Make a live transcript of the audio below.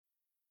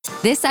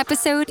This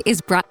episode is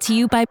brought to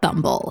you by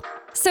Bumble.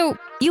 So,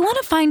 you want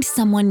to find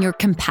someone you're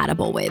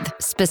compatible with,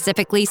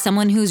 specifically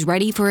someone who's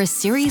ready for a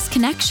serious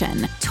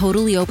connection,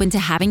 totally open to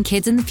having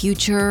kids in the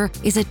future,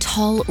 is a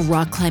tall,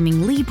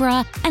 rock-climbing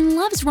Libra, and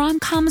loves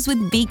rom-coms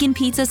with vegan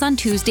pizzas on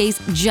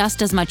Tuesdays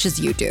just as much as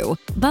you do.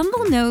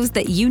 Bumble knows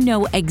that you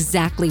know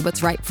exactly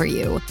what's right for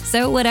you.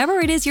 So whatever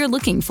it is you're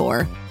looking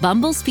for,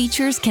 Bumble's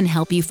features can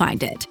help you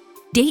find it.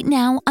 Date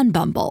now on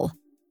Bumble.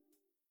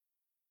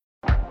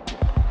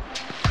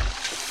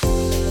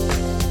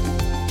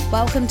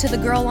 Welcome to the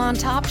Girl on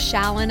Top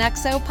Shallon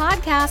XO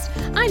podcast.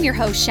 I'm your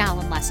host,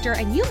 Shallon Lester,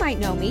 and you might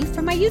know me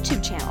from my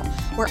YouTube channel,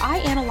 where I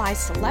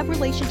analyze celeb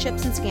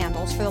relationships and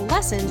scandals for the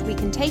lessons we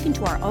can take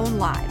into our own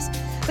lives.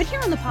 But here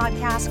on the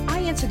podcast, I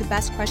answer the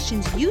best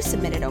questions you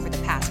submitted over the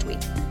past week.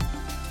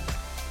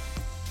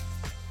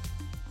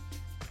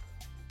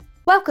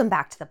 Welcome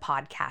back to the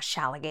podcast,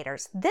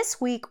 Shalligators. This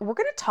week, we're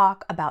going to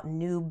talk about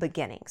new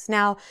beginnings.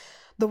 Now,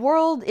 the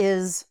world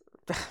is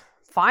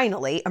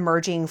finally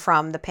emerging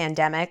from the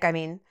pandemic. I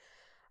mean,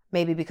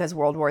 maybe because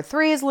World War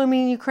III is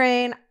looming in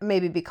Ukraine,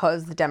 maybe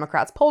because the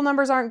Democrats' poll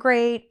numbers aren't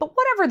great, but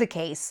whatever the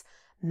case,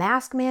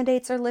 mask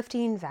mandates are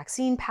lifting,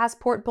 vaccine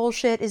passport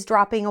bullshit is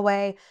dropping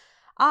away.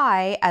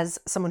 I, as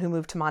someone who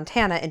moved to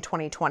Montana in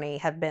 2020,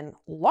 have been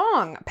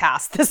long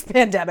past this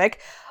pandemic.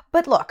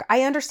 But look,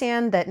 I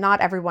understand that not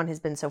everyone has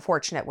been so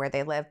fortunate where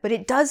they live, but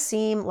it does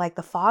seem like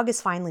the fog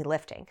is finally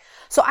lifting.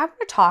 So I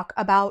want to talk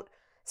about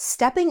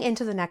stepping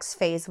into the next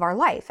phase of our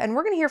life. And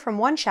we're going to hear from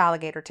one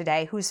Shalligator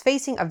today who's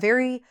facing a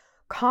very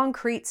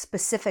concrete,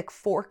 specific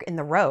fork in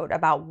the road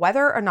about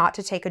whether or not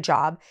to take a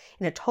job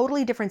in a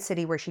totally different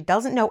city where she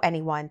doesn't know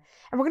anyone.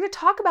 And we're going to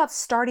talk about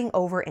starting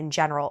over in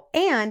general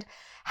and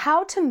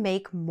how to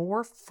make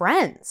more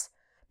friends.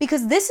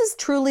 Because this is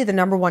truly the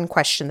number one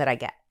question that I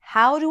get.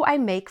 How do I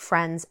make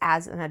friends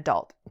as an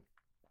adult?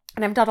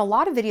 And I've done a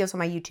lot of videos on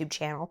my YouTube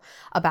channel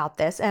about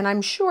this, and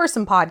I'm sure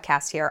some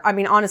podcasts here. I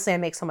mean, honestly, I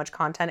make so much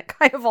content, it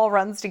kind of all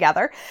runs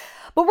together.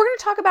 But we're going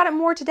to talk about it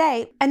more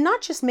today, and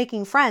not just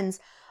making friends,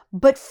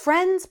 but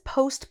friends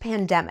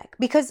post-pandemic,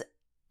 because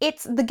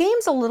the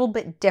game's a little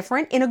bit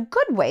different in a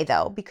good way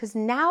though, because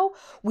now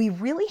we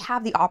really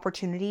have the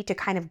opportunity to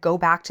kind of go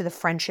back to the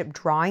friendship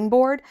drawing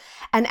board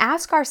and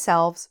ask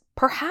ourselves,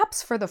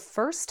 perhaps for the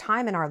first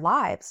time in our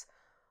lives,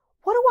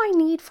 what do I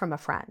need from a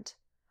friend?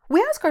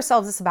 We ask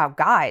ourselves this about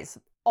guys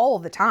all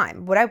the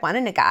time. What I want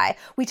in a guy.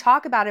 We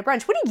talk about at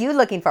brunch. What are you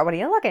looking for? What are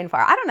you looking for?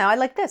 I don't know. I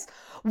like this.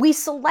 We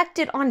select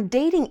it on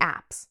dating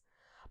apps.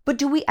 But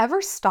do we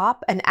ever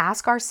stop and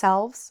ask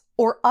ourselves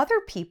or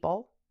other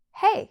people,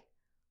 hey,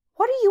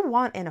 what do you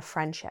want in a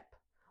friendship?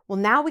 Well,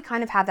 now we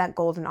kind of have that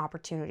golden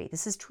opportunity.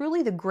 This is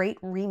truly the great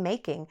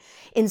remaking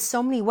in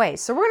so many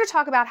ways. So we're going to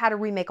talk about how to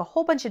remake a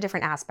whole bunch of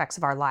different aspects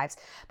of our lives,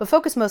 but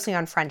focus mostly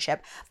on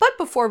friendship. But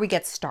before we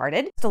get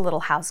started, just a little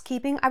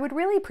housekeeping. I would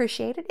really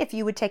appreciate it if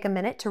you would take a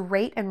minute to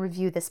rate and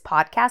review this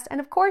podcast. And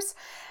of course,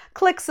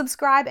 click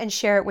subscribe and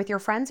share it with your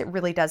friends. It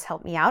really does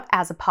help me out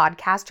as a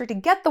podcaster to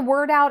get the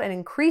word out and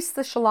increase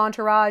the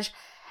Shallantourage.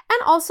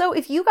 And also,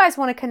 if you guys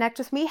want to connect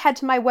with me, head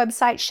to my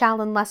website,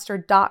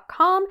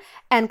 shallonlester.com,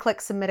 and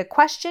click submit a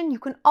question. You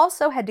can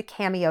also head to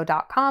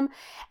cameo.com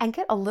and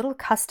get a little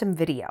custom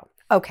video.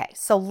 Okay,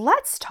 so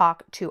let's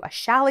talk to a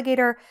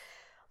Shalligator,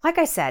 like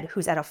I said,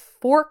 who's at a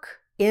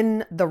fork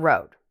in the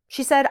road.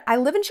 She said, I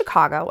live in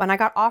Chicago and I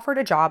got offered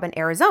a job in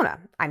Arizona.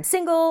 I'm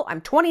single,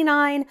 I'm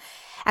 29,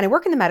 and I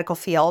work in the medical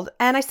field,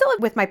 and I still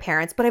live with my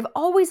parents, but I've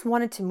always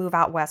wanted to move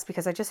out west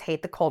because I just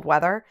hate the cold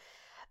weather.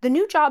 The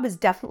new job is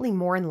definitely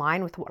more in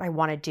line with what I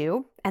want to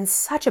do and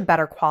such a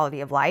better quality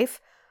of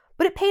life,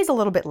 but it pays a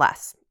little bit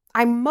less.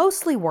 I'm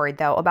mostly worried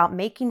though about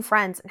making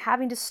friends and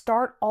having to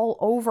start all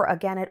over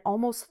again at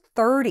almost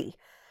 30.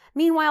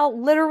 Meanwhile,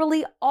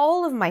 literally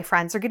all of my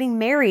friends are getting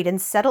married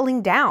and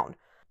settling down.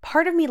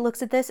 Part of me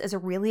looks at this as a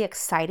really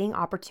exciting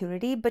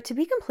opportunity, but to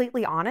be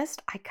completely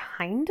honest, I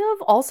kind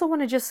of also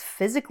want to just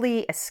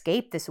physically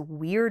escape this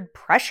weird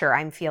pressure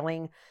I'm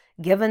feeling,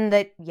 given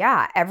that,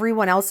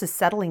 everyone else is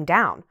settling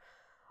down.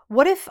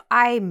 What if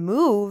I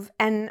move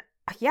and,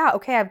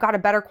 I've got a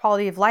better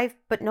quality of life,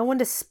 but no one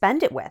to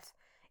spend it with?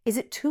 Is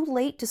it too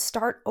late to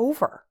start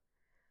over?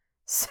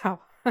 So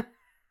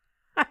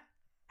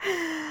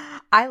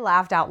I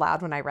laughed out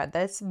loud when I read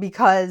this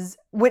because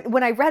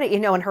when I read it,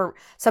 and her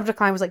subject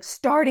line was like,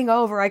 starting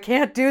over, I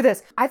can't do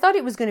this. I thought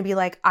it was going to be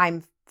like,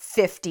 I'm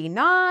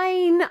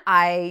 59.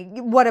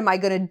 What am I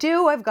going to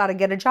do? I've got to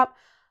get a job.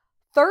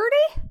 30?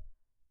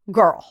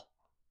 Girl,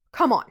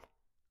 come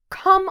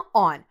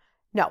on.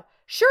 No.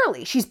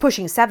 Surely she's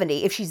pushing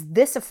 70 if she's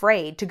this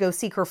afraid to go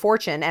seek her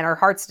fortune and her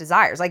heart's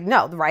desires. Like,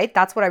 no, right?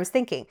 That's what I was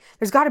thinking.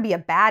 There's got to be a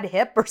bad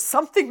hip or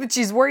something that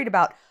she's worried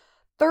about.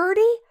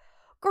 30?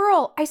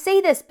 Girl, I say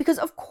this because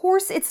of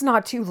course it's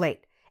not too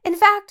late. In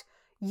fact,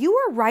 you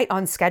are right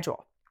on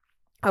schedule.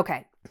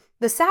 Okay,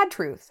 the sad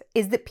truth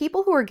is that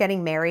people who are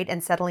getting married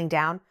and settling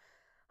down,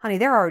 honey,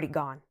 they're already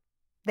gone.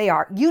 They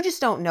are. You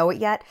just don't know it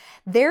yet.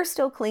 They're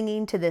still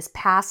clinging to this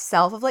past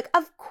self of like,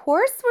 of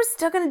course we're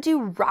still going to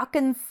do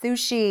rockin'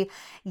 sushi.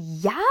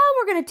 Yeah,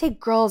 we're going to take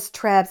girls'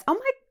 trips. Oh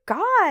my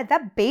God,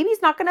 that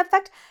baby's not going to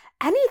affect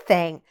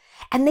anything.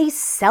 And they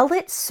sell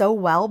it so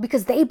well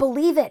because they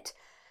believe it.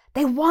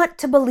 They want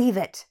to believe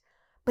it.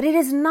 But it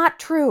is not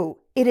true.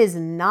 It is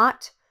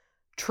not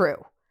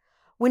true.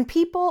 When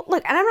people,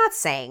 look, and I'm not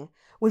saying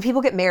when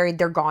people get married,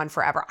 they're gone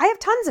forever. I have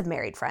tons of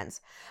married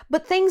friends,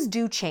 but things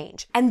do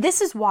change. And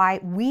this is why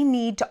we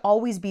need to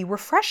always be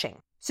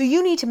refreshing. So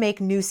you need to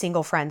make new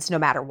single friends no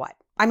matter what.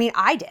 I mean,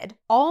 I did.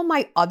 All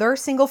my other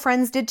single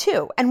friends did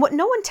too. And what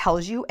no one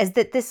tells you is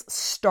that this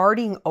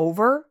starting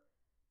over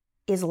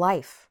is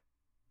life.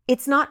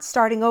 It's not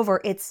starting over,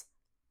 it's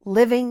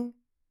living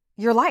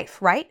your life,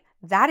 right?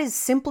 That is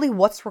simply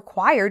what's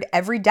required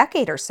every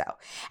decade or so.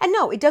 And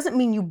no, it doesn't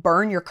mean you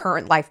burn your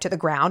current life to the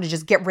ground and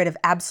just get rid of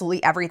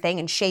absolutely everything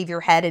and shave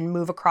your head and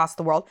move across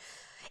the world.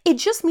 It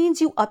just means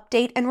you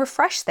update and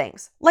refresh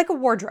things, like a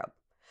wardrobe.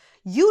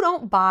 You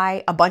don't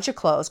buy a bunch of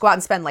clothes, go out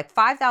and spend like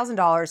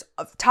 $5,000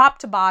 of top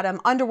to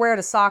bottom, underwear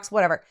to socks,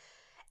 whatever,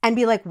 and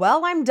be like,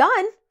 well, I'm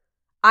done.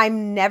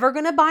 I'm never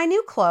going to buy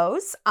new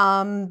clothes.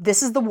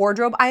 This is the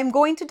wardrobe I am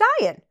going to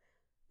die in.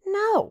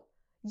 No.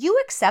 You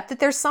accept that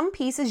there's some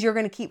pieces you're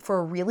going to keep for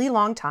a really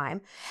long time,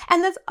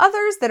 and there's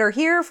others that are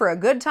here for a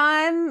good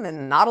time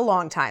and not a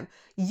long time.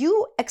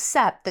 You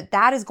accept that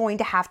that is going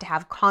to have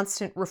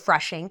constant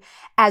refreshing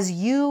as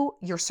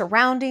your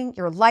surrounding,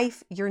 your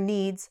life, your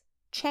needs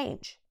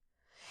change.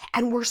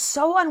 And we're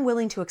so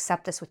unwilling to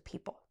accept this with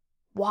people.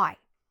 Why?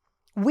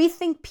 We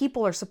think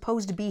people are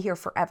supposed to be here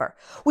forever,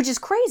 which is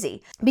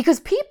crazy because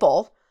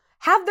people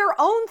have their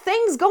own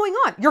things going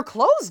on. Your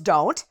clothes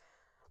don't.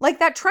 Like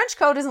that trench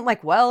coat isn't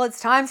like, well, it's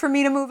time for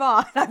me to move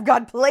on. I've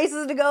got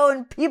places to go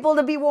and people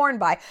to be worn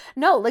by.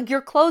 No, like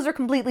your clothes are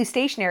completely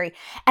stationary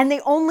and they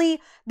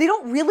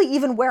don't really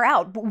even wear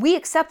out. But we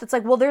accept it's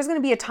like, well, there's going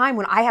to be a time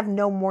when I have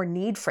no more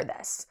need for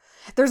this.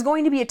 There's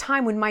going to be a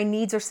time when my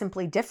needs are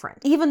simply different,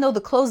 even though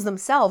the clothes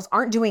themselves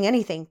aren't doing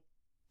anything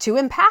to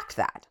impact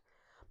that.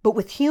 But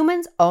with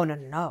humans, oh,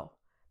 no.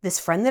 This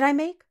friend that I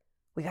make,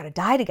 we got to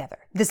die together.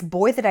 This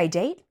boy that I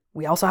date,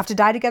 we also have to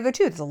die together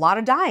too. There's a lot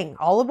of dying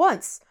all at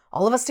once.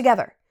 All of us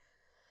together.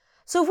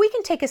 So if we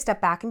can take a step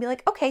back and be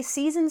like, okay,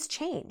 seasons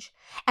change.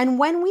 And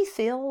when we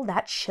feel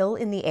that chill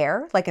in the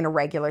air, like in a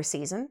regular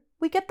season,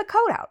 we get the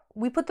coat out.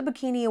 We put the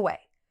bikini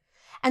away.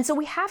 And so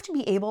we have to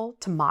be able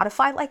to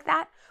modify like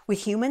that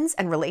with humans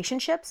and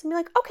relationships and be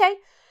like, okay,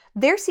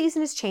 their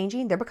season is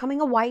changing. They're becoming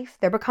a wife.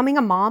 They're becoming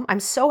a mom. I'm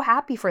so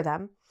happy for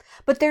them.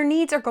 But their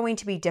needs are going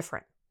to be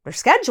different. Their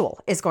schedule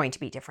is going to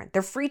be different.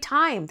 Their free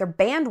time, their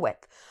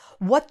bandwidth.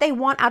 What they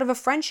want out of a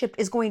friendship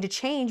is going to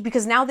change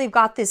because now they've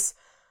got this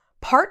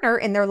partner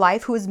in their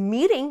life who is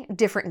meeting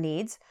different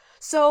needs.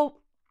 So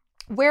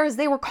whereas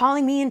they were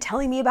calling me and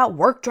telling me about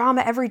work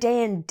drama every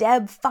day and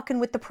Deb fucking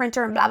with the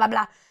printer and blah, blah,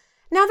 blah,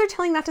 now they're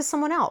telling that to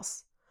someone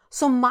else.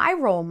 So my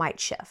role might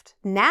shift.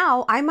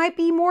 Now I might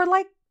be more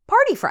like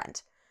party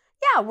friend.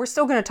 Yeah, we're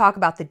still going to talk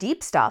about the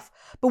deep stuff,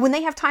 but when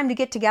they have time to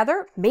get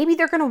together, maybe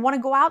they're going to want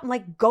to go out and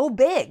like go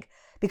big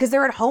because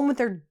they're at home with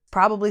their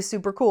probably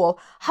super cool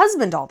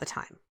husband all the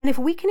time. And if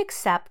we can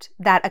accept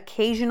that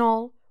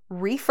occasional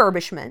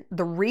refurbishment,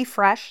 the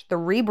refresh, the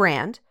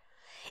rebrand,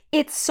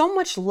 it's so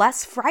much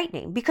less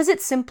frightening because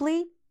it's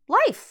simply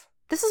life.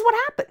 This is what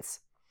happens.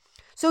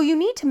 So you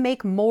need to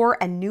make more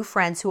and new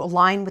friends who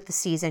align with the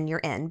season you're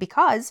in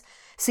because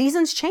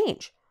seasons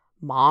change.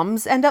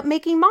 Moms end up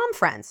making mom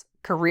friends.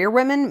 Career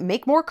women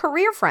make more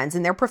career friends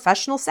in their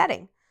professional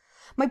setting.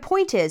 My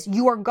point is,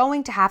 you are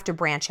going to have to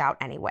branch out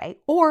anyway,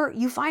 or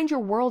you find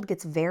your world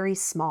gets very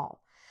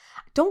small.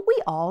 Don't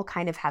we all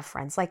kind of have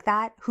friends like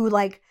that who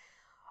like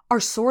are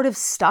sort of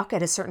stuck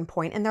at a certain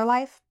point in their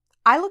life?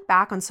 I look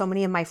back on so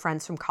many of my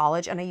friends from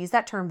college, and I use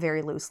that term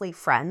very loosely,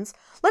 friends.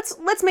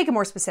 Let's make it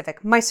more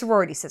specific. My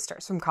sorority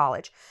sisters from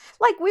college.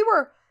 Like we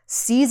were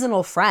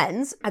seasonal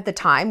friends at the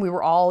time. We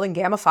were all in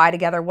Gamma Phi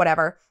together,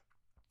 whatever.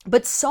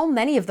 But so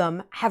many of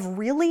them have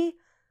really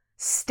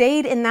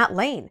stayed in that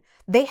lane.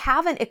 They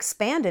haven't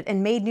expanded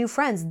and made new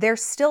friends. They're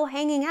still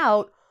hanging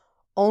out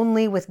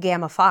only with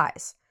Gamma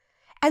Phis.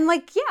 And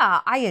like,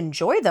 yeah, I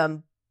enjoy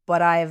them,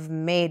 but I've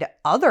made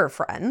other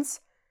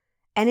friends.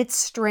 And it's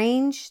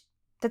strange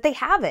that they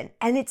haven't.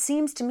 And it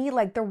seems to me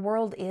like their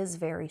world is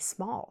very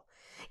small.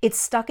 It's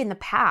stuck in the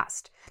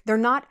past. They're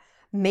not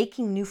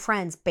making new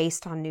friends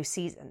based on new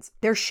seasons.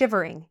 They're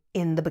shivering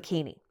in the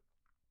bikini.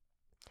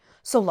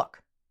 So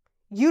look,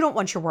 you don't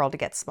want your world to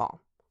get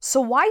small. So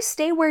why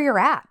stay where you're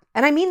at?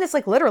 And I mean this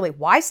like literally,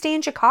 why stay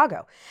in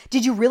Chicago?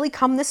 Did you really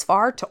come this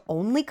far to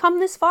only come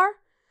this far?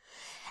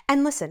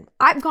 And listen,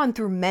 I've gone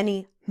through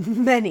many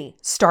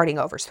starting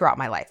overs throughout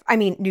my life. I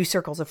mean, new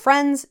circles of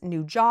friends,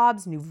 new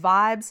jobs, new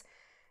vibes.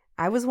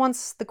 I was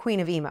once the queen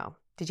of emo.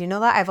 Did you know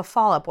that? I have a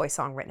Fall Out Boy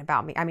song written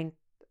about me. I mean,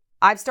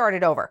 I've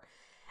started over.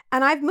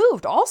 And I've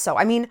moved also.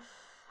 I mean,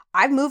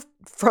 I've moved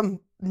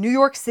from New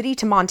York City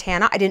to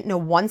Montana. I didn't know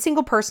one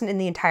single person in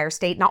the entire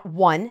state, not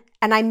one.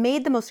 And I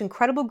made the most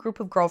incredible group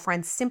of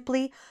girlfriends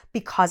simply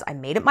because I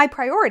made it my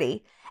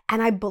priority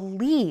and I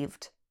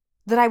believed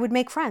that I would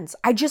make friends.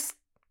 I just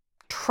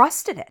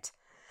trusted it.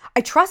 I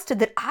trusted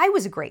that I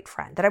was a great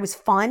friend, that I was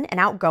fun and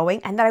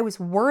outgoing, and that I was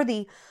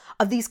worthy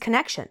of these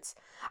connections.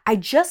 I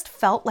just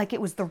felt like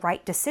it was the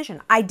right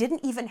decision. I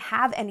didn't even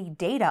have any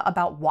data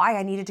about why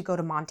I needed to go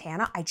to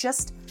Montana. I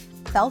just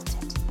felt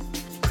it.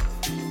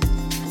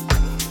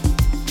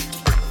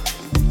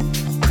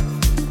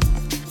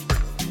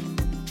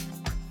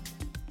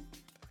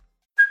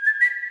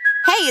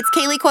 Hey, it's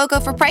Kaylee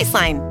Cuoco for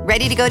Priceline.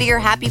 Ready to go to your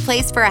happy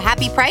place for a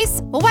happy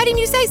price? Well, why didn't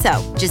you say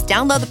so? Just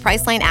download the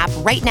Priceline app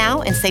right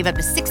now and save up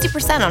to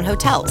 60% on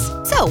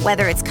hotels. So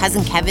whether it's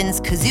Cousin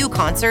Kevin's Kazoo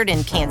Concert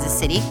in Kansas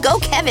City, go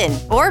Kevin,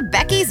 or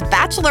Becky's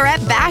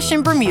Bachelorette Bash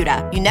in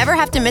Bermuda, you never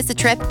have to miss a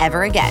trip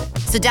ever again.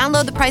 So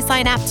download the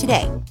Priceline app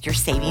today. Your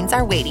savings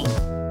are waiting.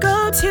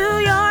 Go to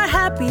your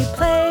happy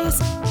place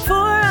for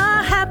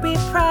a happy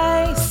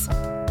price.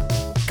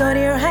 Go to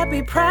your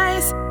happy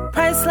price,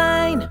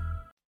 Priceline.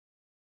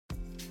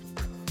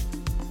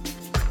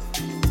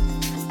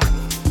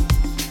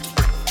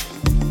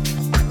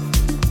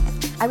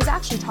 I was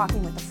actually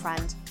talking with a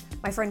friend,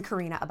 my friend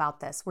Karina, about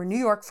this. We're New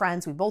York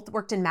friends. We both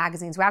worked in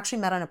magazines. We actually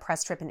met on a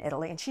press trip in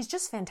Italy, and she's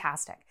just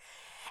fantastic.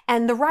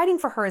 And the writing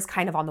for her is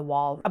kind of on the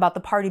wall about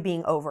the party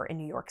being over in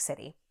New York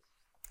City.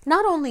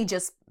 Not only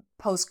just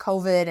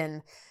post-COVID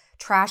and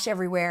trash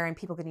everywhere and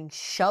people getting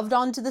shoved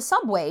onto the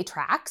subway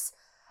tracks,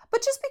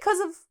 but just because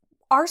of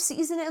our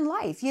season in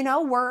life. You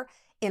know, we're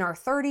in our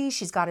 30s.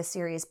 She's got a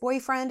serious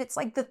boyfriend. It's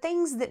like the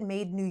things that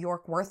made New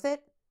York worth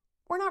it,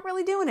 we're not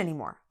really doing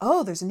anymore.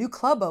 Oh, there's a new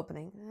club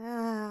opening.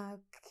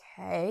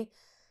 Okay.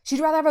 She'd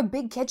rather have a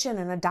big kitchen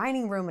and a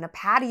dining room and a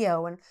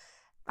patio and,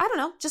 I don't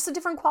know, just a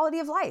different quality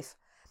of life.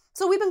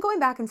 So we've been going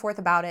back and forth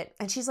about it.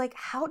 And she's like,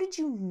 how did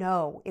you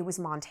know it was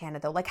Montana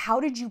though? Like, how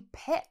did you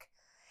pick?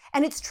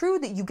 And it's true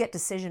that you get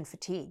decision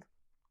fatigue.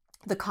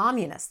 The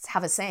communists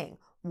have a saying,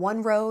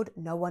 one road,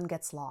 no one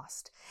gets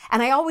lost.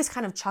 And I always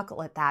kind of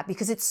chuckle at that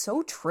because it's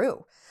so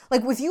true.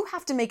 Like if you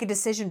have to make a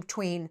decision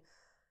between,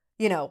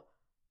 you know,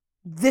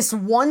 this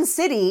one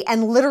city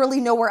and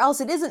literally nowhere else,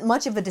 it isn't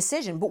much of a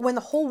decision. But when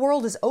the whole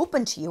world is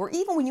open to you, or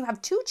even when you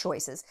have two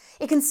choices,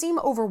 it can seem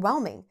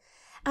overwhelming.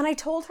 And I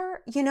told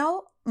her, you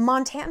know,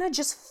 Montana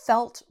just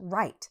felt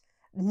right.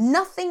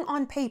 Nothing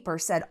on paper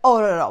said, oh,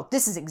 no,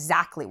 this is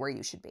exactly where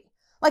you should be.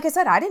 Like I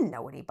said, I didn't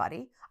know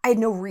anybody. I had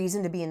no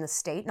reason to be in the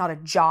state, not a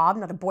job,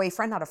 not a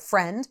boyfriend, not a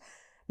friend,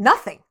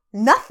 nothing.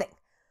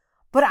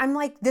 But I'm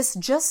like, this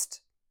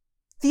just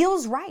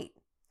feels right.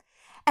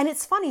 And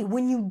it's funny,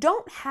 when you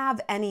don't have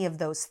any of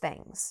those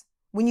things,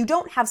 when you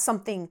don't have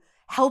something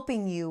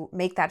helping you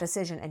make that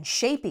decision and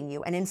shaping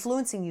you and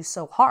influencing you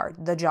so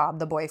hard, the job,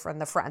 the boyfriend,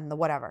 the friend, the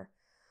whatever,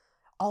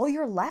 all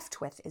you're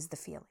left with is the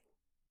feeling.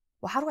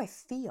 Well, how do I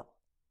feel?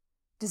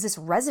 Does this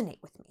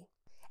resonate with me?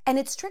 And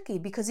it's tricky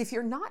because if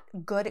you're not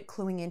good at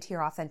cluing into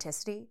your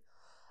authenticity,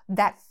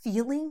 that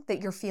feeling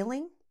that you're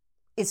feeling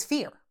is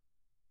fear.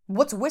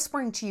 What's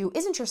whispering to you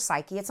isn't your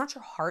psyche, it's not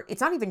your heart,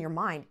 it's not even your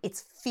mind,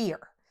 it's fear.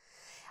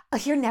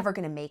 You're never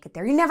going to make it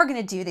there. You're never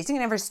going to do this. You're going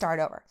to never start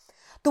over.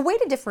 The way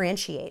to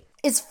differentiate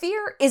is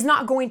fear is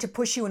not going to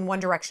push you in one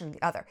direction or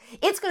the other.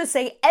 It's going to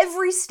say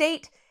every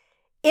state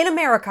in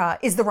America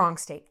is the wrong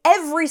state.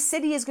 Every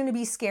city is going to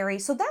be scary.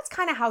 So that's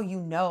kind of how you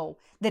know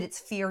that it's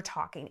fear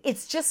talking.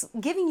 It's just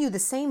giving you the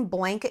same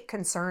blanket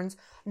concerns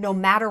no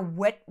matter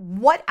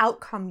what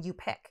outcome you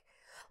pick.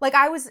 Like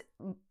I was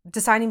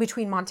deciding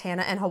between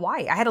Montana and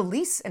Hawaii. I had a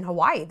lease in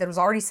Hawaii that was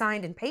already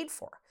signed and paid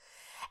for.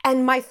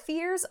 And my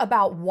fears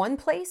about one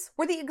place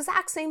were the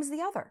exact same as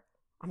the other.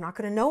 I'm not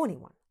going to know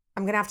anyone.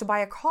 I'm going to have to buy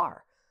a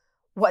car.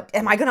 What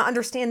am I going to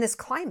understand this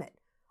climate?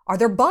 Are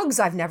there bugs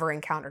I've never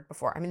encountered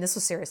before? I mean, this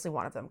was seriously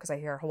one of them because I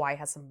hear Hawaii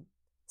has some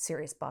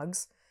serious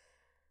bugs.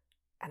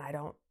 And I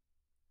don't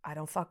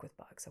fuck with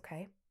bugs,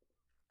 okay?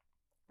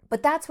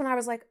 But that's when I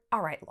was like,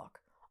 all right,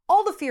 look,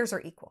 all the fears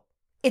are equal.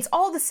 It's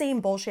all the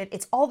same bullshit.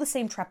 It's all the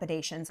same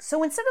trepidations.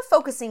 So instead of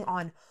focusing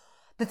on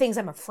the things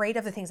I'm afraid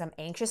of, the things I'm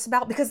anxious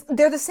about, because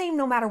they're the same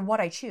no matter what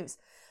I choose,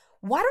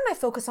 why don't I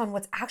focus on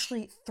what's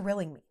actually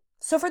thrilling me?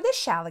 So for this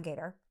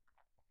Shaligator,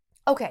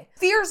 okay,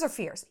 fears are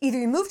fears. Either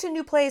you move to a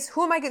new place,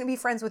 who am I going to be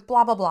friends with,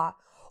 blah, blah, blah.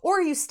 Or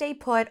you stay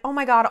put, oh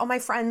my God, all my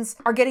friends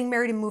are getting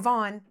married and move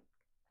on.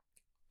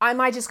 Am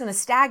I just going to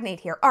stagnate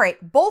here? All right,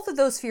 both of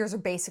those fears are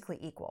basically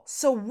equal.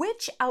 So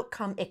which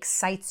outcome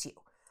excites you?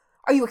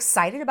 Are you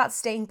excited about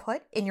staying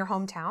put in your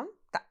hometown?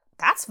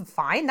 That's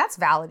fine. That's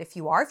valid if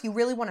you are. If you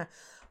really want to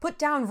put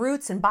down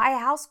roots and buy a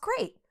house,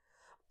 great.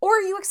 Or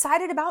are you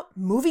excited about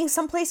moving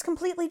someplace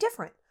completely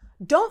different?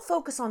 Don't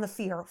focus on the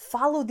fear,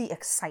 follow the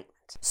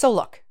excitement. So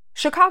look,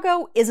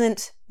 Chicago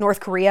isn't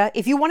North Korea.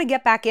 If you want to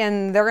get back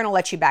in, they're going to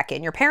let you back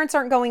in. Your parents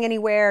aren't going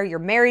anywhere. Your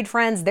married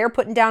friends, they're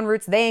putting down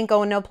roots. They ain't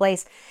going no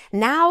place.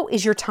 Now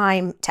is your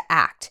time to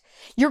act.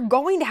 You're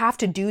going to have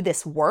to do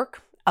this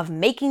work of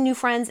making new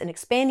friends and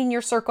expanding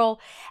your circle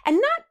and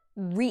not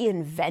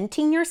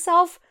reinventing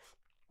yourself,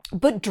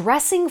 but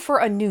dressing for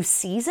a new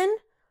season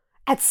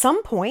at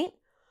some point.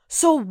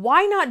 So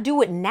why not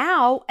do it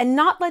now and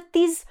not let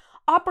these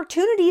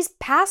opportunities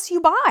pass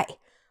you by?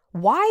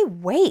 Why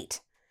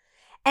wait?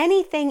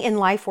 Anything in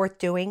life worth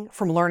doing,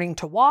 from learning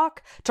to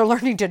walk, to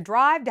learning to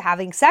drive, to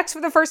having sex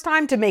for the first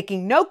time, to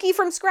making gnocchi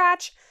from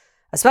scratch,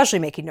 especially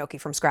making gnocchi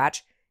from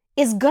scratch,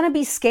 is gonna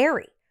be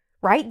scary,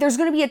 right? There's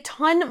gonna be a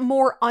ton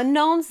more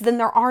unknowns than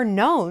there are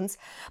knowns,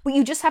 but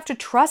you just have to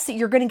trust that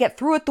you're gonna get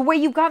through it the way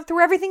you've got through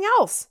everything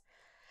else.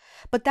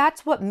 But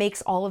that's what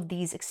makes all of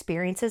these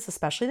experiences,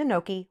 especially the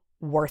gnocchi,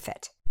 worth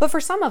it. But for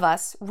some of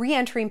us,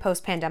 re-entering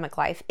post-pandemic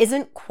life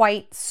isn't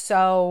quite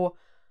so,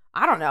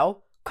 I don't know,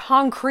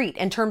 concrete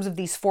in terms of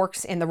these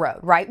forks in the road,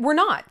 right? We're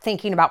not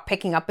thinking about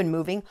picking up and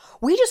moving.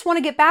 We just want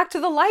to get back to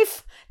the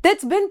life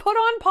that's been put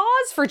on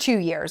pause for 2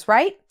 years,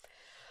 right?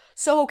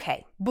 So,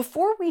 okay,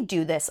 before we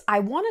do this, I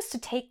want us to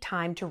take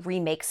time to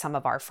remake some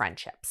of our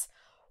friendships.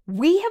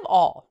 We have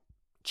all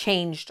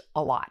changed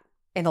a lot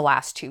in the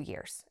last 2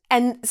 years.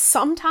 And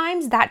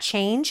sometimes that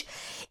change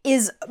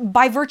is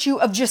by virtue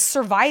of just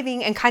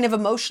surviving and kind of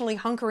emotionally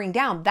hunkering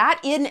down. That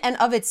in and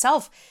of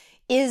itself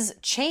is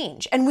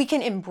change. And we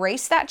can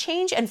embrace that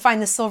change and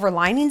find the silver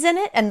linings in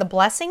it and the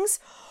blessings,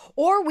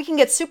 or we can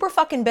get super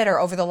fucking bitter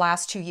over the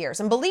last 2 years.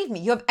 And believe me,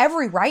 you have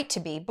every right to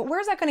be, but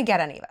where's that going to get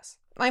any of us?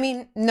 I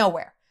mean,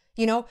 nowhere.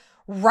 You know,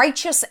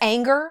 righteous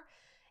anger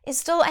is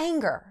still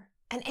anger.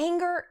 And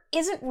anger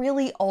isn't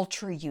really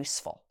ultra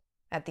useful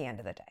at the end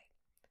of the day.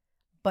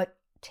 But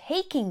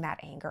taking that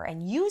anger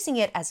and using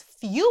it as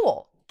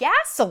fuel,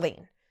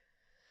 gasoline,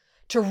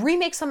 to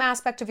remake some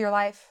aspect of your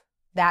life,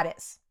 that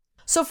is.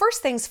 So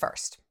first things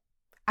first,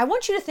 I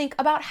want you to think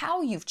about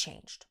how you've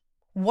changed.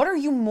 What are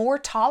you more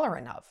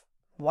tolerant of?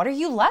 What are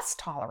you less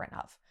tolerant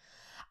of?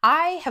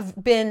 I'm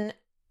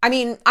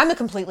a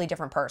completely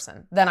different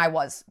person than I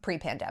was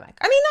pre-pandemic.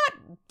 I mean,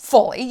 not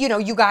fully,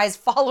 you guys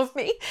followed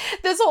me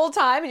this whole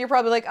time and you're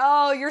probably like,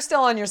 oh, you're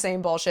still on your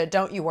same bullshit.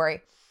 Don't you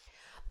worry.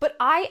 But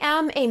I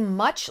am a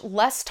much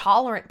less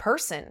tolerant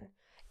person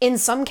in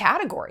some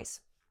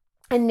categories,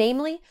 and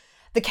namely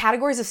the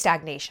categories of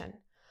stagnation.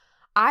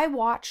 I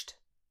watched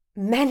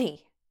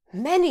many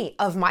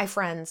of my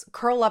friends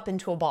curl up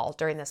into a ball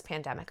during this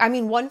pandemic. I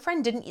mean, one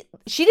friend didn't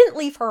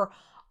leave her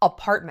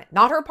apartment,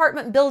 not her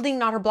apartment building,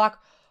 not her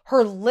block,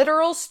 her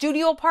literal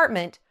studio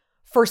apartment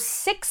for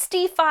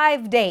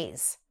 65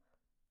 days.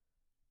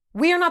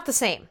 We are not the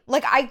same.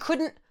 Like, I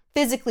couldn't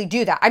physically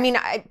do that. I mean,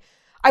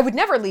 I would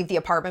never leave the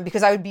apartment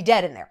because I would be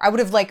dead in there. I would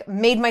have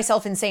made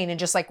myself insane and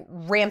just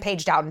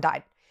rampaged out and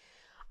died.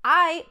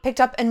 I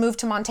picked up and moved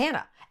to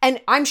Montana. And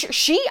I'm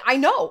sure I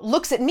know,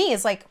 looks at me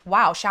as like,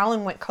 wow,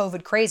 Shallon went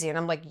COVID crazy. And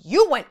I'm like,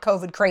 you went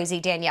COVID crazy,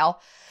 Danielle.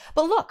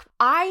 But look,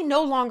 I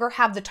no longer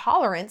have the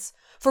tolerance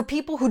for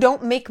people who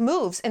don't make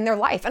moves in their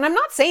life. And I'm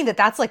not saying that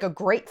that's a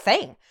great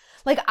thing.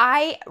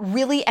 I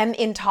really am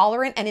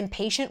intolerant and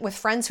impatient with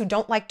friends who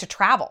don't like to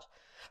travel.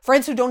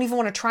 Friends who don't even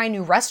want to try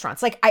new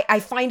restaurants. I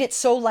find it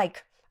so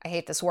I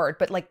hate this word,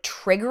 but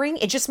triggering.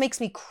 It just makes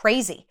me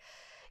crazy.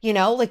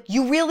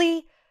 You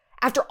really,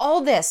 after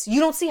all this, you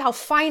don't see how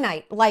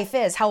finite life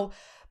is, how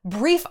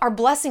brief our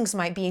blessings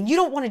might be. And you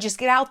don't want to just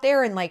get out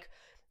there and run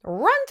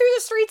through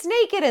the streets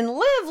naked and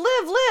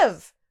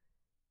live.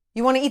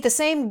 You want to eat the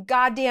same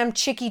goddamn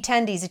chicky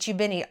tendies that you've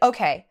been eating.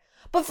 Okay.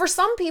 But for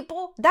some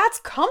people,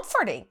 that's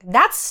comforting.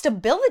 That's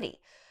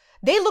stability.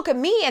 They look at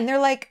me and they're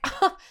like,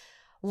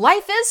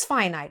 life is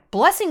finite.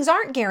 Blessings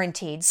aren't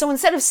guaranteed. So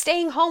instead of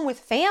staying home with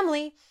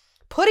family,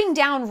 putting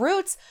down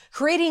roots,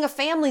 creating a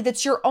family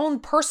that's your own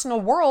personal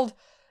world,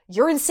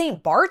 you're in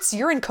St. Bart's,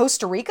 you're in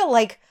Costa Rica.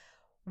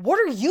 What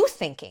are you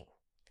thinking?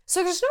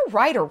 So there's no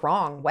right or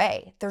wrong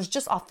way. There's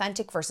just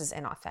authentic versus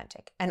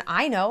inauthentic. And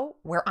I know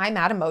where I'm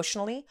at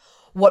emotionally,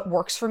 what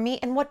works for me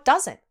and what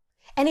doesn't.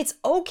 And it's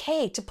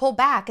okay to pull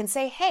back and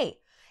say, hey,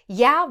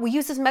 yeah, we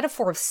use this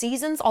metaphor of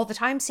seasons all the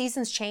time.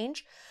 Seasons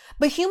change.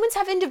 But humans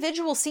have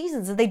individual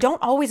seasons and they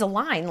don't always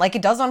align like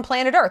it does on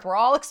planet Earth. We're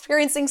all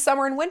experiencing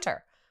summer and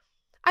winter.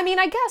 I mean,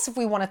 I guess if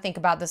we want to think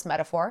about this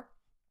metaphor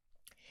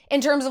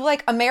in terms of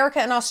America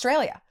and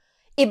Australia,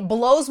 it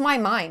blows my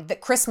mind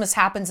that Christmas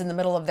happens in the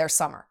middle of their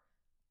summer.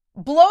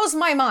 Blows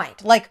my mind.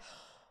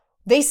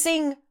 They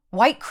sing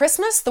White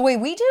Christmas the way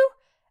we do,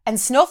 and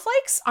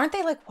snowflakes, aren't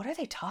they what are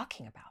they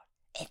talking about?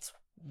 It's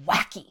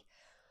wacky.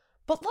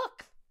 But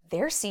look,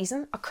 their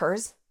season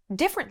occurs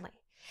differently.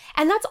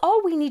 And that's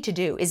all we need to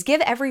do is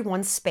give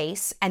everyone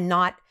space and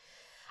not,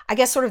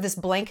 sort of this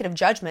blanket of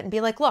judgment and be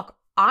look,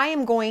 I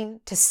am going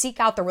to seek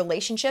out the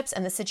relationships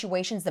and the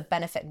situations that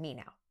benefit me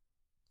now.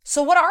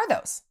 So what are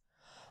those?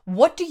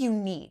 What do you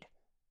need?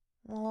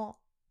 Well,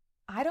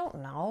 I don't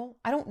know.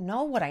 I don't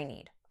know what I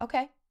need.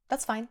 Okay,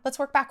 that's fine. Let's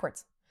work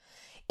backwards.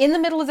 In the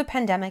middle of the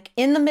pandemic,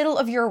 in the middle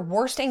of your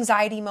worst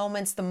anxiety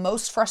moments, the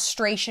most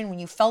frustration, when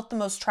you felt the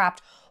most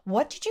trapped,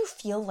 what did you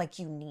feel like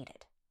you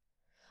needed?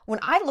 When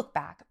I look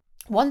back,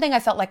 one thing I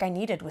felt like I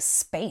needed was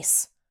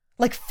space,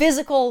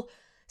 physical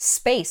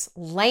space,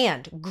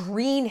 land,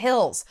 green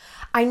hills.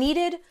 I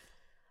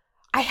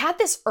had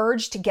this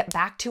urge to get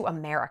back to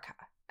America.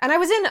 And I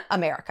was in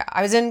America.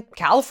 I was in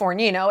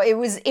California, it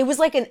was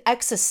like an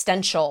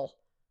existential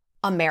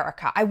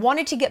America. I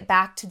wanted to get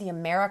back to the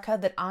America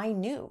that I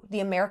knew,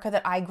 the America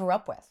that I grew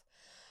up with.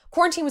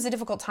 Quarantine was a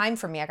difficult time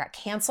for me. I got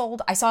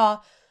canceled. I saw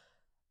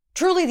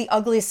truly the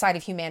ugliest side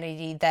of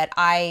humanity that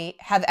I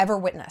have ever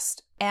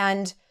witnessed.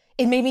 And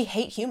it made me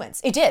hate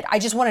humans. It did. I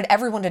just wanted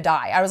everyone to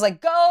die. I was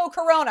like, go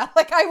Corona.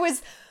 Like I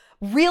was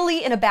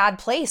really in a bad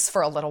place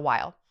for a little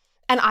while.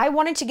 And I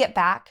wanted to get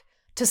back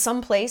to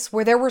some place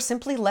where there were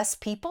simply less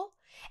people.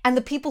 And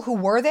the people who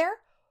were there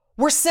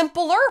were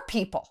simpler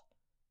people.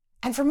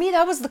 And for me,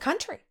 that was the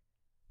country.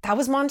 That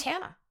was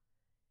Montana.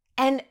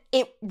 And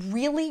it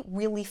really,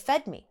 really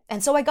fed me.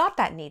 And so I got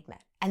that need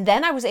met. And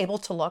then I was able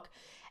to look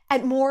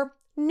at more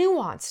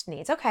nuanced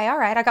needs. Okay, all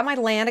right, I got my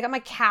land, I got my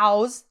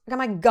cows, I got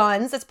my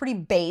guns. That's pretty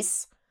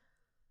base.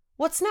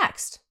 What's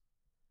next?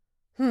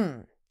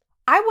 I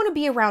want to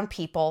be around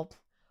people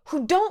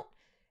who don't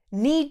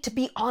need to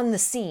be on the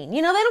scene.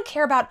 You know, they don't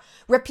care about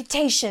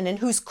reputation and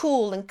who's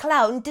cool and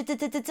clout and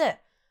da-da-da-da-da.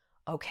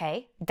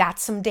 Okay,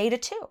 that's some data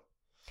too.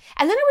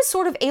 And then I was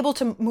sort of able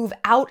to move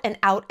out and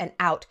out and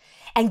out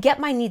and get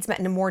my needs met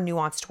in a more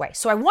nuanced way.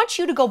 So I want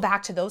you to go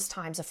back to those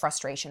times of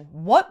frustration.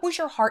 What was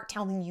your heart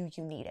telling you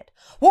you needed?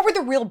 What were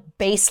the real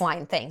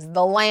baseline things?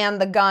 The land,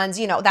 the guns,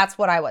 you know, that's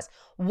what I was.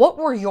 What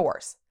were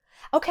yours?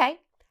 Okay,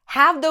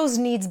 have those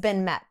needs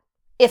been met?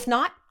 If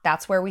not,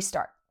 that's where we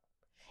start.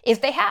 If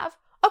they have,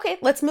 okay,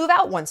 let's move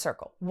out one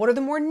circle. What are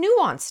the more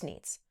nuanced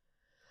needs?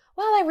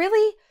 Well, I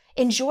really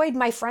enjoyed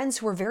my friends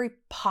who were very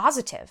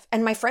positive,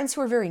 and my friends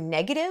who were very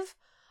negative,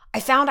 I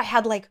found I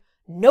had like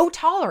no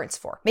tolerance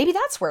for. Maybe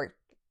that's where,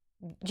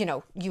 you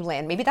know, you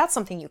land. Maybe that's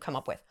something you come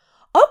up with.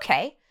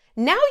 Okay,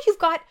 now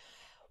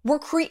we're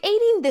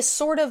creating this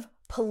sort of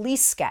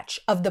police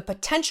sketch of the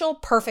potential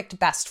perfect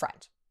best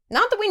friend.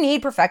 Not that we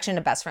need perfection in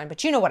a best friend,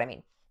 but you know what I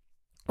mean.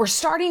 We're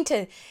starting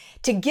to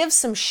give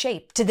some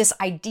shape to this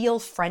ideal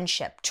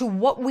friendship, to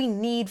what we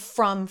need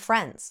from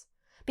friends.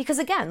 Because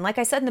again, like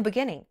I said in the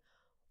beginning,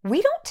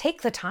 we don't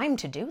take the time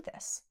to do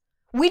this.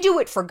 We do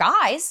it for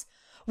guys.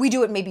 We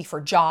do it maybe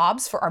for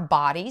jobs, for our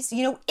bodies,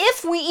 you know,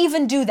 if we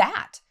even do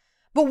that.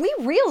 But we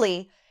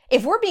really,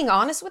 if we're being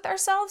honest with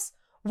ourselves,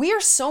 we are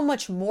so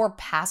much more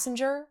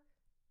passenger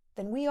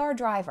than we are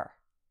driver.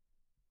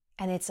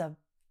 And it's a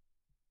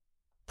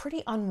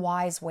pretty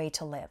unwise way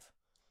to live.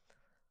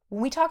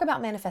 When we talk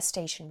about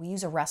manifestation, we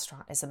use a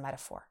restaurant as a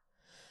metaphor.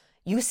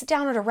 You sit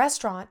down at a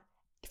restaurant,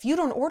 if you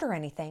don't order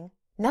anything,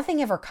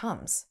 nothing ever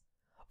comes.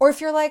 Or if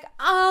you're like,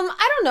 I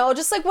don't know,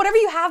 just like whatever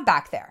you have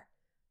back there.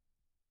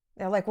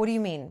 They're like, what do you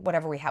mean,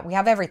 whatever we have? We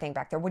have everything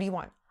back there. What do you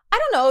want? I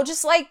don't know,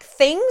 just like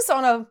things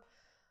on a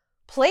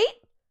plate?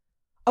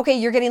 Okay,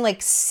 you're getting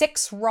like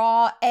 6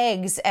 raw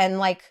eggs and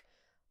like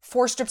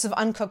 4 strips of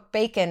uncooked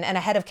bacon and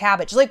a head of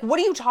cabbage. Like, what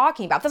are you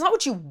talking about? That's not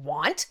what you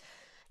want.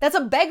 That's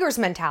a beggar's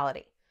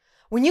mentality.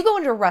 When you go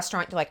into a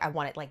restaurant, you're like, I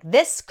want it like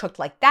this, cooked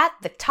like that,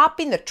 the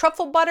topping, the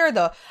truffle butter,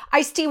 the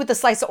iced tea with the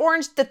slice of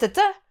orange,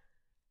 da-da-da.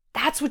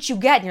 That's what you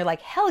get. And you're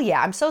like, hell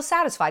yeah, I'm so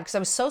satisfied because I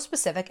was so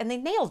specific and they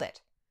nailed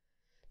it.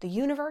 The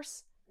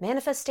universe,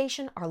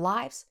 manifestation, our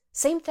lives,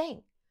 same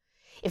thing.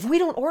 If we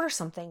don't order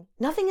something,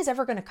 nothing is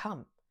ever going to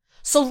come.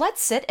 So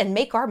let's sit and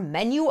make our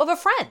menu of a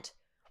friend.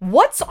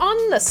 What's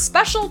on the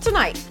special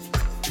tonight?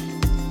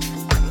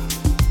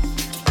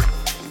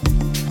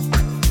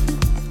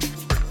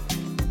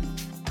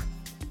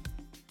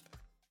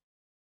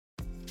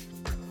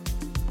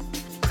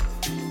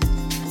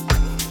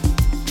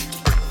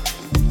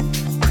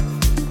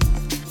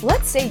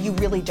 Let's say you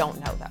really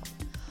don't know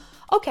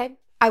though. Okay,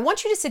 I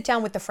want you to sit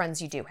down with the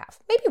friends you do have,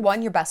 maybe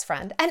one, your best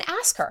friend, and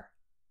ask her,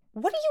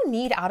 what do you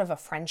need out of a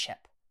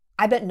friendship?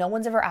 I bet no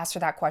one's ever asked her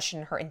that question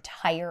in her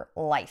entire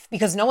life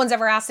because no one's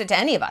ever asked it to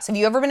any of us. Have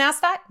you ever been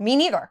asked that? Me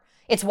neither.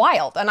 It's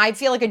wild. And I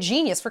feel like a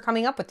genius for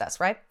coming up with this,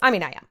 right? I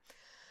mean, I am.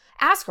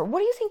 Ask her, what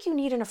do you think you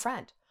need in a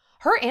friend?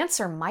 Her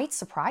answer might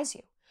surprise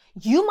you.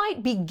 You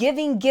might be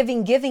giving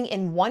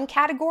in one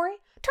category.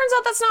 Turns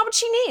out that's not what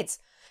she needs.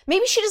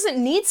 Maybe she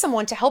doesn't need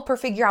someone to help her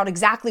figure out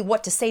exactly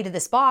what to say to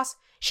this boss.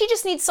 She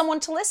just needs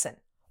someone to listen.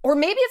 Or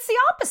maybe it's the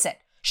opposite.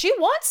 She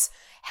wants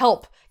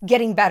help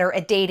getting better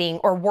at dating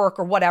or work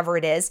or whatever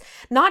it is,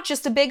 not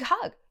just a big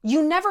hug.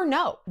 You never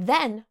know.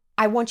 Then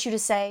I want you to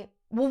say,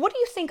 well, what do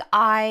you think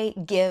I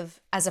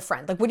give as a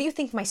friend? Like, what do you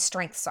think my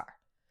strengths are?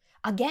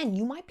 Again,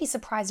 you might be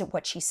surprised at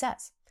what she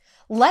says.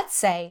 Let's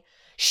say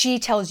she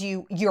tells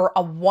you you're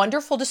a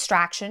wonderful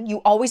distraction. You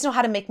always know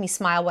how to make me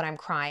smile when I'm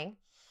crying.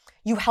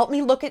 You help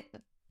me look at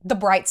the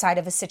bright side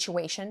of a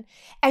situation,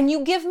 and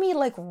you give me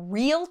like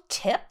real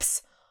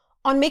tips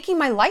on making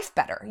my life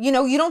better. You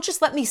know, you don't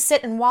just let me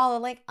sit and wallow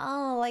like,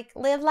 oh, like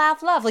live,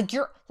 laugh, love. Like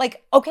you're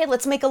like, okay,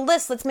 let's make a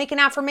list. Let's make an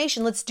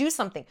affirmation. Let's do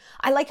something.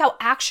 I like how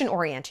action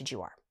oriented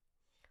you are.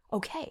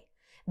 Okay,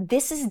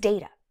 this is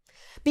data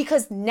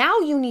because now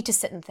you need to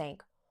sit and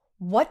think,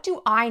 what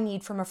do I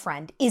need from a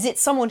friend? Is it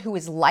someone who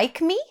is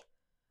like me?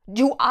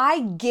 Do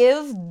I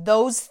give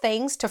those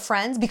things to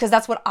friends because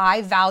that's what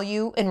I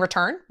value in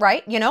return,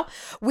 right? You know,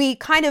 we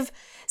kind of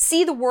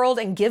see the world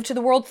and give to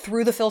the world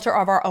through the filter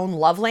of our own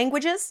love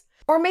languages.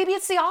 Or maybe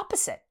it's the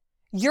opposite.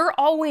 You're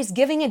always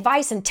giving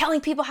advice and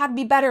telling people how to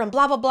be better and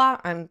blah, blah, blah.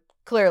 I'm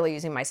clearly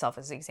using myself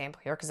as an example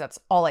here because that's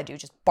all I do,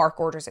 just bark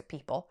orders at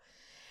people.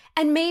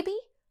 And maybe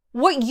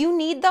what you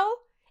need though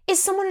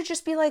is someone to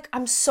just be like,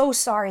 I'm so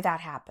sorry that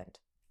happened.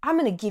 I'm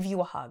going to give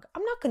you a hug.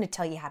 I'm not going to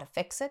tell you how to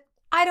fix it.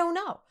 I don't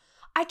know.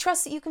 I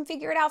trust that you can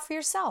figure it out for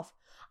yourself.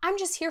 I'm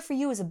just here for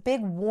you as a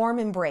big warm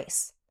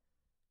embrace.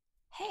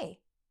 Hey,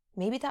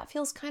 maybe that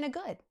feels kind of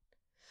good.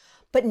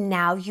 But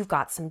now you've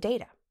got some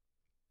data.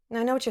 Now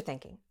I know what you're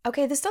thinking.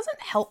 Okay, this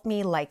doesn't help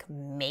me like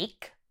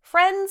make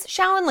friends,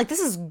 Shallon. Like, this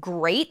is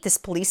great, this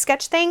police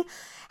sketch thing.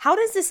 How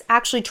does this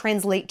actually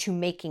translate to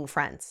making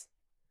friends?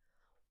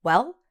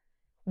 Well,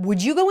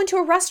 would you go into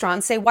a restaurant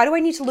and say, why do I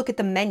need to look at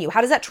the menu?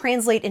 How does that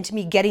translate into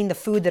me getting the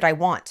food that I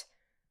want?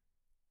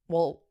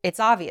 Well, it's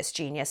obvious,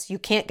 genius. You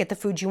can't get the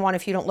food you want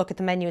if you don't look at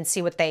the menu and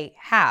see what they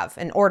have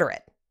and order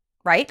it,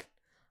 right?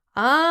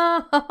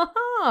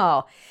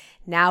 Oh,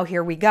 now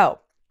here we go.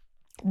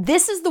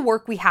 This is the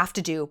work we have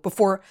to do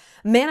before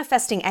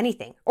manifesting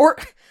anything. Or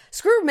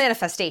screw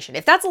manifestation.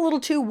 If that's a little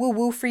too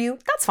woo-woo for you,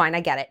 that's fine,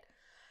 I get it.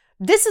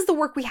 This is the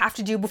work we have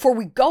to do before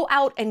we go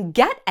out and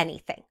get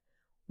anything.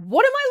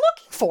 What am I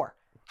looking for?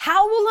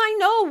 How will I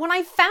know when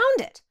I found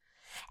it?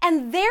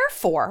 And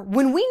therefore,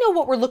 when we know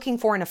what we're looking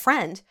for in a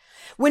friend,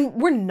 when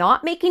we're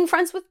not making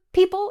friends with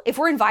people, if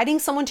we're inviting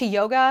someone to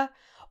yoga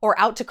or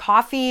out to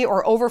coffee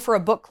or over for a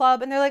book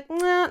club and they're like,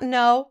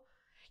 no,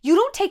 you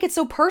don't take it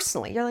so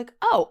personally. You're like,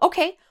 oh,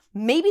 okay,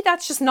 maybe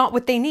that's just not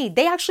what they need.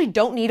 They actually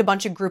don't need a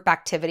bunch of group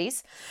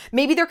activities.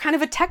 Maybe they're kind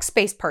of a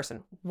text-based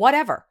person,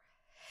 whatever.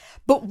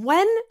 But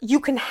when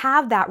you can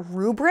have that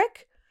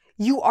rubric,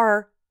 you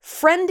are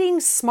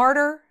friending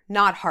smarter,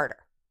 not harder.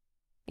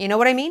 You know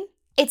what I mean?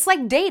 It's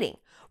like dating.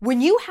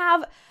 When you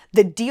have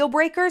the deal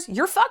breakers,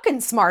 you're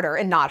fucking smarter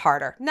and not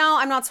harder. No,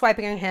 I'm not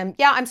swiping on him.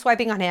 Yeah, I'm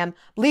swiping on him.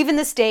 Leaving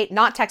this date,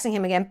 not texting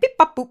him again. Beep,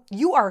 bop, boop.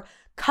 You are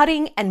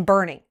cutting and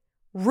burning.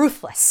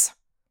 Ruthless.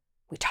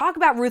 We talk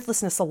about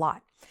ruthlessness a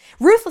lot.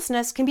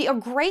 Ruthlessness can be a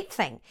great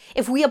thing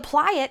if we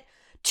apply it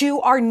to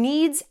our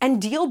needs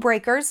and deal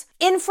breakers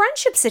in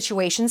friendship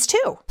situations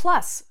too.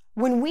 Plus,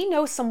 when we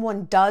know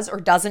someone does or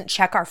doesn't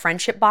check our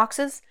friendship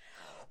boxes,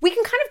 we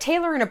can kind of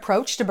tailor an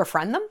approach to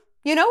befriend them.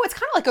 You know, it's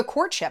kind of like a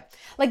courtship.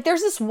 Like,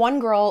 there's this one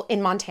girl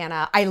in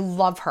Montana. I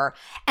love her.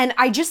 And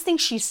I just think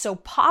she's so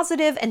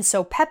positive and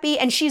so peppy.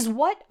 And she's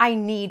what I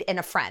need in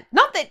a friend.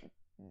 Not that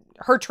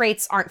her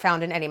traits aren't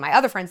found in any of my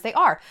other friends. They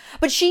are.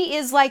 But she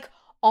is like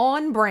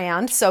on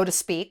brand, so to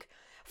speak,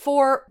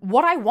 for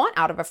what I want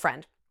out of a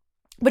friend.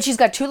 But she's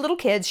got 2 little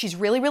kids. She's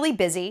really, really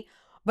busy.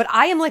 But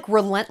I am like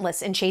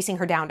relentless in chasing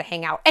her down to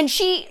hang out. And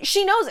she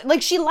knows it.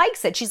 Like, she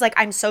likes it. She's like,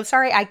 I'm so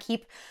sorry. I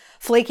keep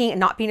flaking and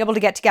not being able to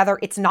get together.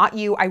 It's not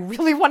you. I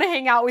really want to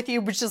hang out with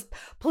you, but just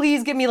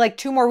please give me like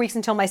 2 more weeks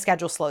until my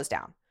schedule slows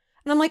down.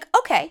 And I'm like,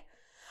 okay,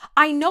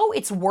 I know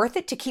it's worth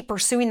it to keep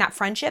pursuing that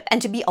friendship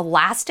and to be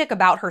elastic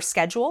about her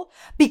schedule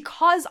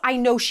because I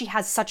know she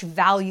has such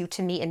value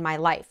to me in my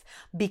life,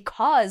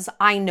 because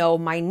I know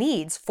my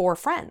needs for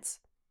friends.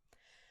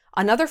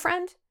 Another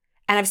friend,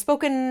 and I've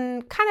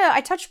spoken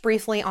I touched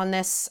briefly on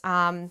this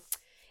in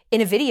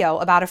a video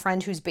about a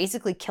friend who's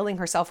basically killing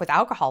herself with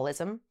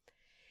alcoholism.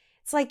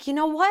 It's like, you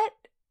know what?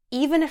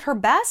 Even at her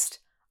best,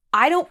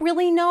 I don't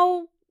really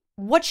know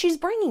what she's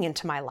bringing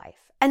into my life.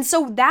 And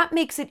so that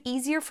makes it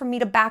easier for me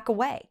to back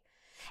away.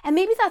 And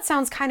maybe that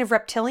sounds kind of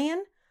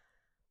reptilian,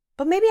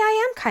 but maybe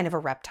I am kind of a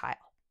reptile.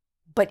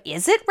 But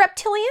is it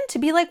reptilian to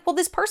be like, well,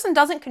 this person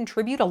doesn't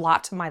contribute a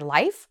lot to my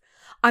life.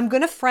 I'm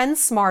going to friend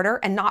smarter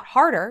and not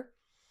harder.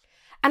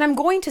 And I'm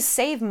going to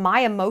save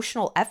my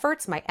emotional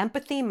efforts, my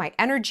empathy, my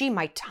energy,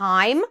 my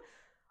time,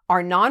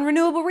 our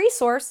non-renewable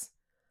resource,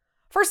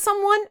 for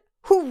someone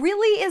who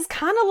really is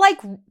kind of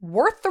like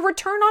worth the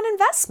return on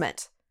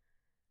investment.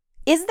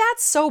 Is that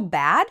so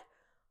bad?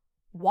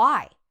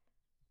 Why?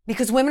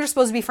 Because women are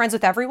supposed to be friends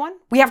with everyone?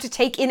 We have to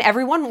take in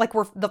everyone like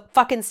we're the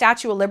fucking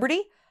Statue of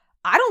Liberty?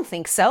 I don't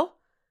think so.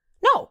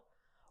 No.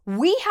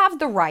 We have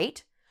the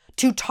right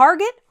to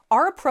target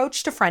our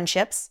approach to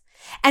friendships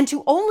and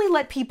to only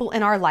let people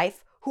in our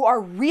life who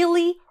are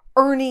really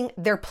earning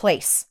their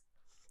place.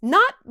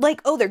 Not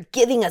like, oh, they're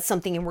giving us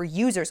something and we're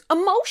users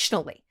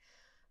emotionally.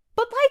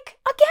 But like,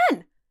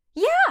 again,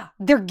 yeah,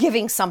 they're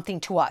giving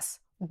something to us.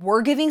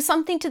 We're giving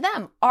something to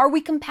them. Are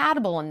we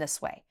compatible in this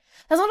way?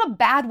 That's not a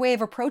bad way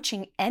of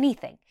approaching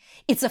anything.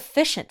 It's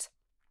efficient.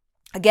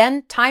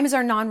 Again, time is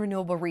our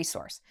non-renewable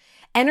resource.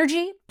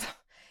 Energy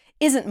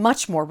isn't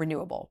much more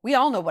renewable. We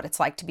all know what it's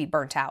like to be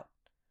burnt out.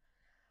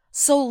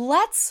 So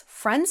let's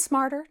friend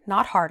smarter,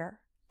 not harder.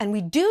 And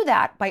we do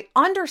that by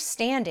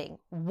understanding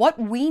what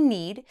we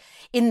need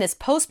in this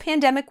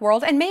post-pandemic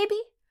world. And maybe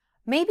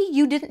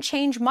you didn't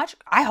change much.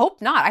 I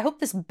hope not. I hope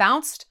this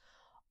bounced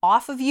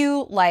off of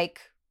you like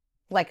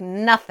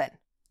nothing.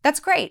 That's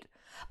great.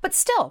 But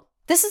still,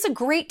 this is a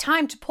great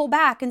time to pull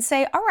back and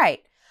say, all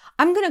right,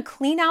 I'm going to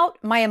clean out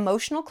my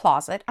emotional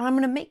closet and I'm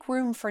going to make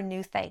room for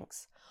new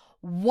things.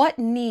 What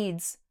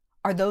needs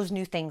are those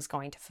new things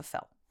going to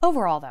fulfill?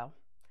 Overall, though,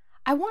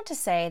 I want to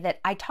say that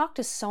I talked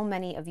to so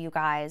many of you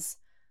guys,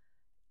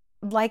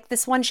 like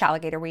this one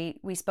Shalligator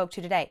we spoke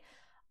to today,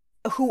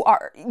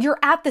 you're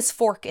at this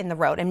fork in the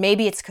road. And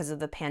maybe it's because of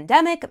the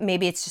pandemic,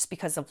 maybe it's just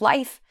because of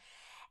life.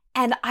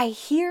 And I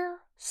hear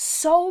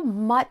so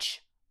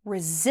much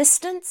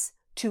resistance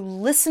to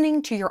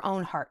listening to your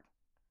own heart.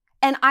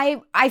 And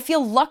I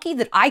feel lucky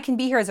that I can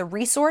be here as a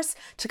resource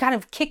to kind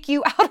of kick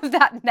you out of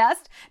that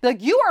nest.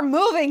 Like, you are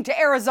moving to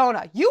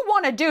Arizona. You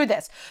want to do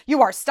this.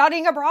 You are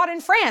studying abroad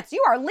in France.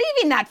 You are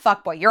leaving that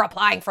fuckboy. You're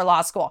applying for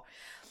law school.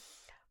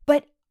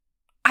 But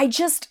I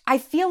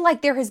feel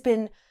like there has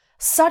been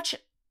such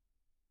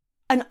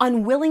an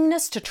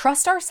unwillingness to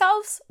trust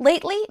ourselves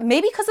lately,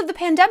 maybe because of the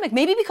pandemic,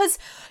 maybe because,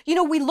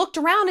 we looked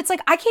around. It's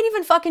like, I can't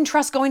even fucking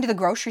trust going to the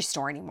grocery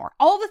store anymore.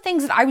 All the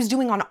things that I was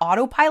doing on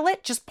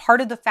autopilot, just part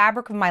of the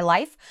fabric of my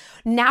life,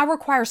 now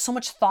require so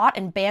much thought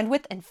and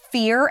bandwidth and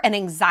fear and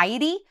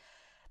anxiety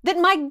that,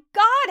 my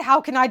God,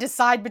 how can I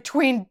decide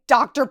between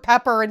Dr.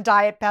 Pepper and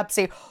Diet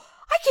Pepsi?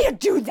 I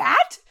can't do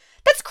that.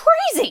 That's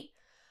crazy.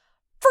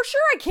 For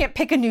sure, I can't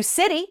pick a new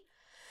city.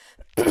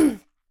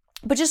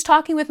 But just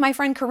talking with my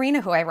friend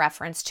Karina, who I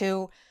referenced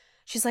to,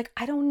 she's like,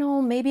 I don't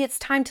know, maybe it's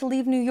time to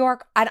leave New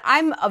York. And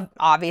I'm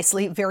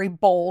obviously very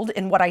bold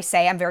in what I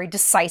say. I'm very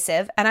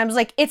decisive. And I was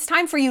like, it's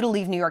time for you to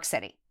leave New York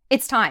City.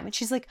 It's time. And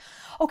she's like,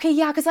 okay,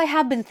 yeah, because I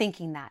have been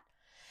thinking that.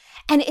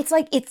 And it's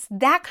like, it's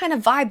that kind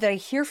of vibe that I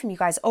hear from you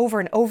guys over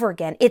and over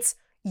again. It's,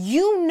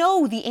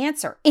 the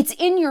answer. It's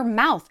in your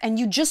mouth and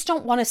you just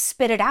don't want to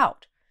spit it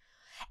out.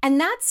 And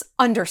that's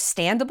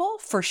understandable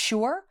for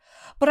sure.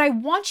 But I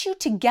want you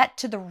to get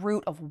to the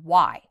root of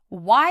why.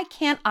 Why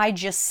can't I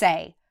just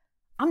say,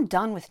 I'm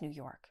done with New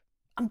York.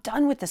 I'm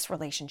done with this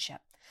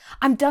relationship.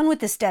 I'm done with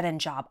this dead-end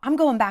job. I'm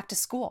going back to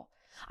school.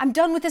 I'm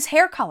done with this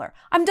hair color.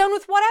 I'm done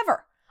with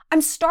whatever.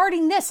 I'm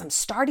starting this. I'm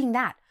starting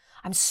that.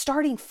 I'm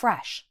starting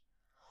fresh.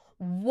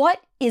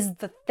 What is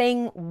the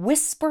thing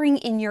whispering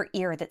in your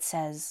ear that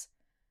says,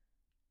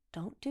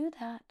 don't do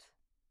that.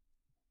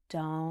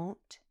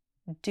 Don't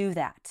do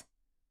that.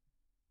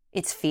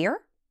 It's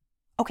fear?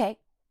 Okay.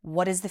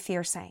 What is the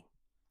fear saying?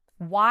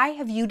 Why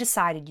have you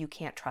decided you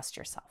can't trust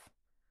yourself?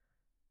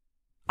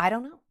 I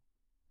don't know,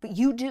 but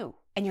you do,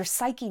 and your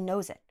psyche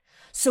knows it.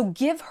 So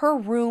give her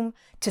room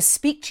to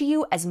speak to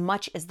you as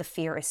much as the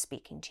fear is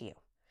speaking to you.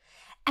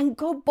 And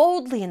go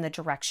boldly in the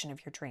direction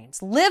of your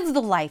dreams. Live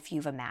the life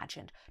you've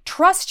imagined.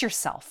 Trust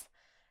yourself.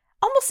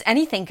 Almost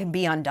anything can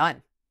be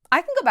undone.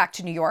 I can go back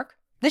to New York.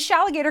 This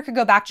Shaligator could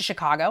go back to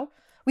Chicago.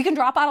 We can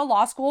drop out of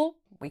law school.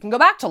 We can go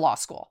back to law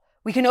school.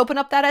 We can open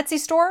up that Etsy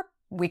store.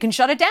 We can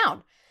shut it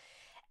down.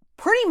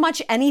 Pretty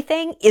much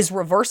anything is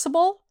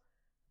reversible.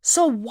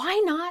 So why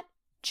not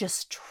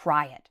just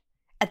try it?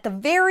 At the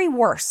very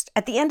worst,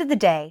 at the end of the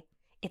day,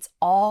 it's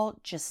all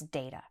just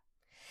data.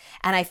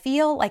 And I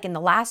feel like in the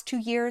last 2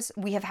 years,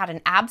 we have had an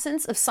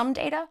absence of some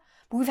data,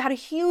 but we've had a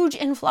huge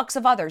influx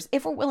of others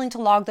if we're willing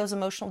to log those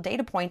emotional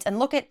data points and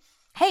look at,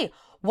 hey,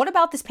 what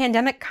about this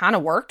pandemic kind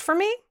of worked for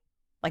me?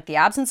 Like the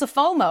absence of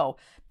FOMO,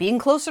 being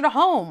closer to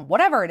home,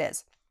 whatever it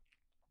is.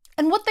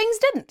 And what things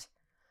didn't.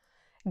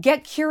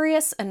 Get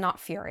curious and not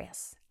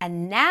furious.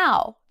 And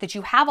now that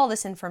you have all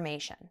this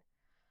information,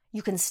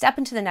 you can step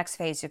into the next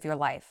phase of your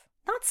life,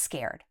 not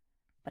scared,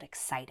 but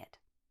excited.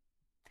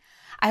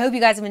 I hope you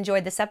guys have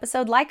enjoyed this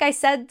episode. Like I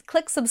said,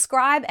 click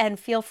subscribe and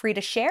feel free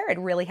to share. It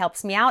really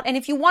helps me out. And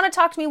if you want to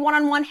talk to me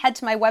one-on-one, head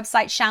to my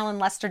website,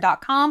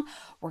 ShallonLester.com.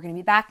 We're going to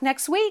be back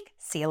next week.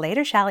 See you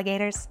later,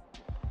 Shaligators.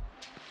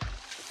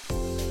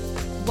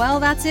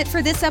 Well, that's it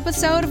for this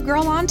episode of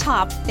Girl on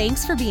Top.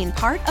 Thanks for being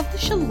part of the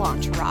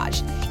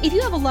Shalontourage. If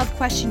you have a love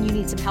question you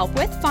need some help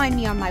with, find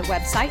me on my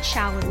website,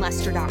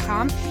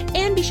 ShallonLester.com,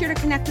 and be sure to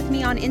connect with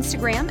me on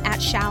Instagram at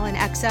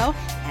ShallonXO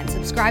and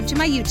subscribe to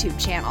my YouTube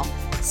channel.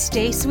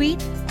 Stay sweet,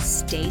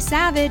 stay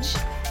savage.